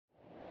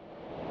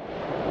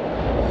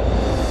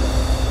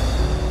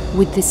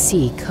With the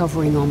sea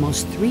covering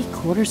almost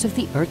 3/4 of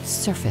the Earth's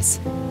surface,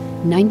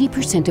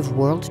 90% of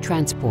world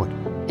transport,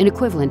 an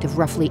equivalent of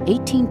roughly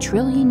 18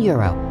 trillion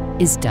euro,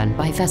 is done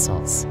by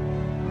vessels.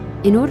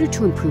 In order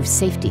to improve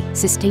safety,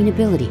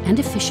 sustainability, and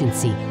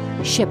efficiency,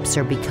 ships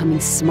are becoming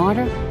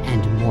smarter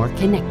and more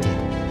connected.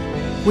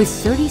 With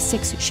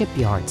 36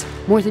 shipyards,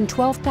 more than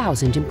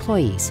 12,000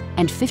 employees,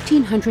 and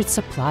 1,500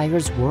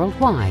 suppliers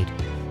worldwide,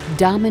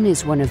 Damen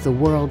is one of the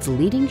world's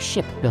leading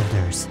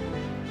shipbuilders.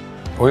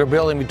 We're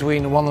building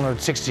between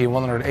 160 and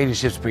 180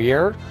 ships per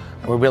year.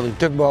 We're building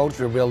tugboats,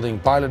 we're building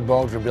pilot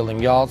boats, we're building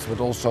yachts,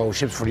 but also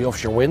ships for the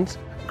offshore wind,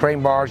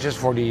 crane barges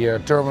for the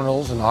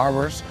terminals and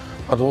harbors,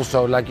 but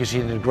also, like you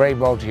see in the grey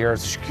boat here,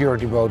 it's a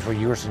security boat for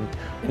use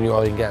in the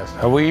oil and gas.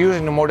 And we're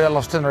using the model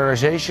of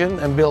standardization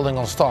and building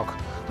on stock.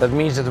 That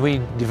means that we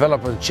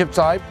develop a ship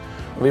type,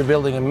 we're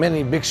building a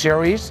many big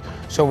series,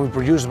 so we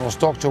produce them on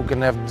stock so we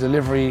can have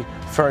delivery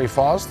very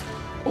fast.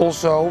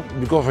 Also,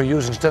 because we're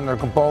using standard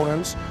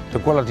components, the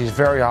quality is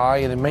very high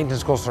and the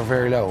maintenance costs are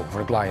very low for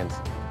the client.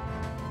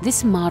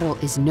 This model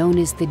is known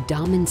as the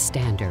Damen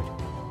standard,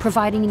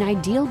 providing an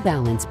ideal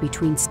balance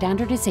between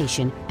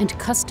standardization and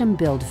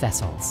custom-built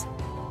vessels.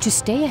 To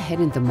stay ahead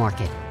in the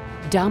market,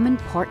 Damen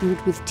partnered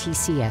with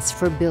TCS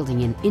for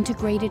building an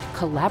integrated,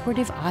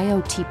 collaborative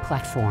IoT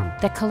platform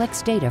that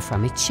collects data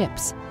from its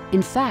ships.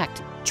 In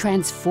fact,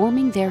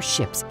 transforming their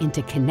ships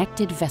into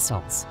connected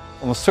vessels.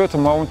 On a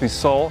certain moment we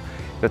saw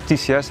that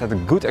TCS had a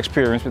good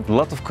experience with a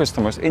lot of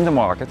customers in the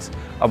market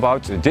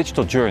about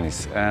digital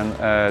journeys, and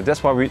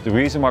that's the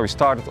reason why we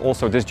started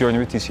also this journey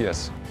with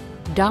TCS.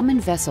 Damen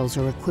vessels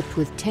are equipped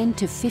with 10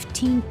 to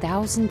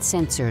 15,000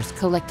 sensors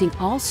collecting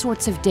all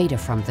sorts of data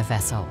from the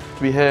vessel.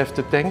 We have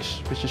the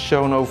tanks, which is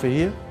shown over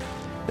here,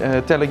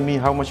 telling me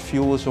how much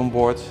fuel is on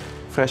board,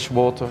 fresh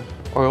water,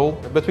 oil.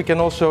 But we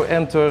can also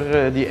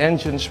enter the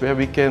engines where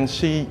we can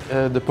see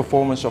the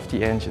performance of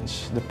the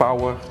engines, the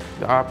power,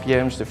 the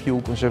RPMs, the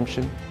fuel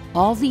consumption.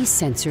 All these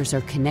sensors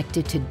are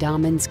connected to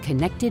Damen's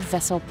connected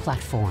vessel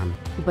platform.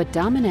 But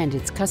Damen and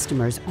its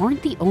customers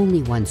aren't the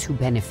only ones who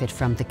benefit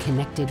from the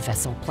connected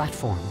vessel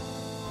platform.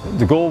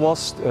 The goal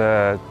was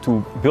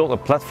to build a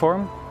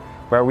platform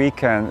where we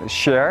can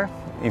share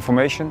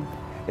information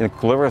in a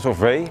collaborative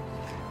way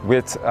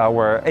with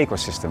our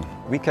ecosystem.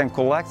 We can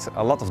collect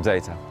a lot of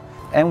data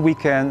and we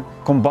can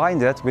combine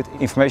that with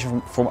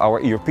information from our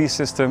ERP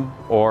system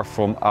or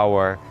from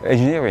our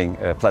engineering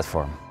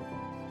platform.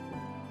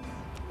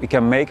 We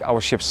can make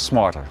our ships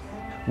smarter.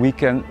 We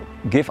can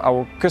give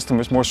our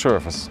customers more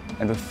service.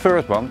 And the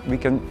third one, we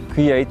can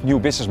create new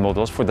business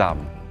models for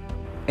Damen.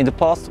 In the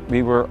past,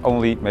 we were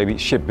only maybe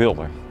ship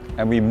builder,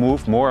 and we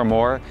moved more and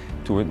more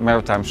to a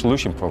maritime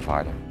solution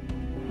provider.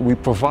 We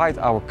provide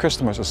our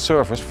customers a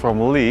service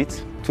from lead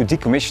to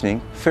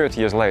decommissioning 30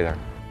 years later.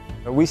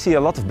 We see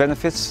a lot of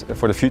benefits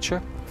for the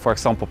future, for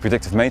example,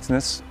 predictive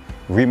maintenance,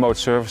 remote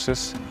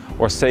services,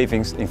 or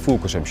savings in fuel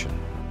consumption.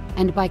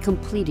 And by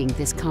completing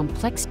this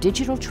complex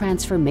digital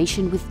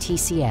transformation with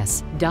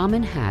TCS,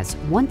 Damen has,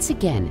 once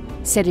again,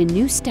 set a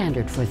new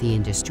standard for the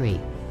industry,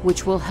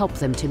 which will help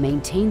them to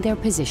maintain their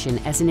position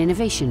as an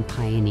innovation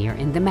pioneer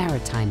in the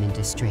maritime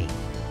industry.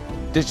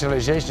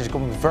 Digitalization is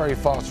coming very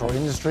fast for our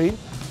industry,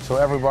 so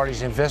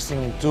everybody's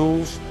investing in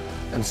tools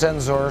and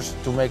sensors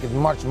to make it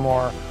much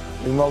more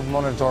remote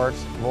monitored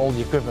of all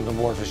the equipment on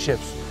board the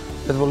ships.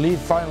 That will lead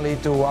finally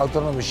to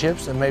autonomous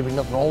ships, and maybe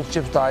not in all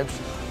ship types,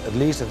 at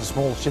least at the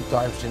small ship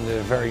types in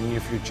the very near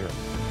future.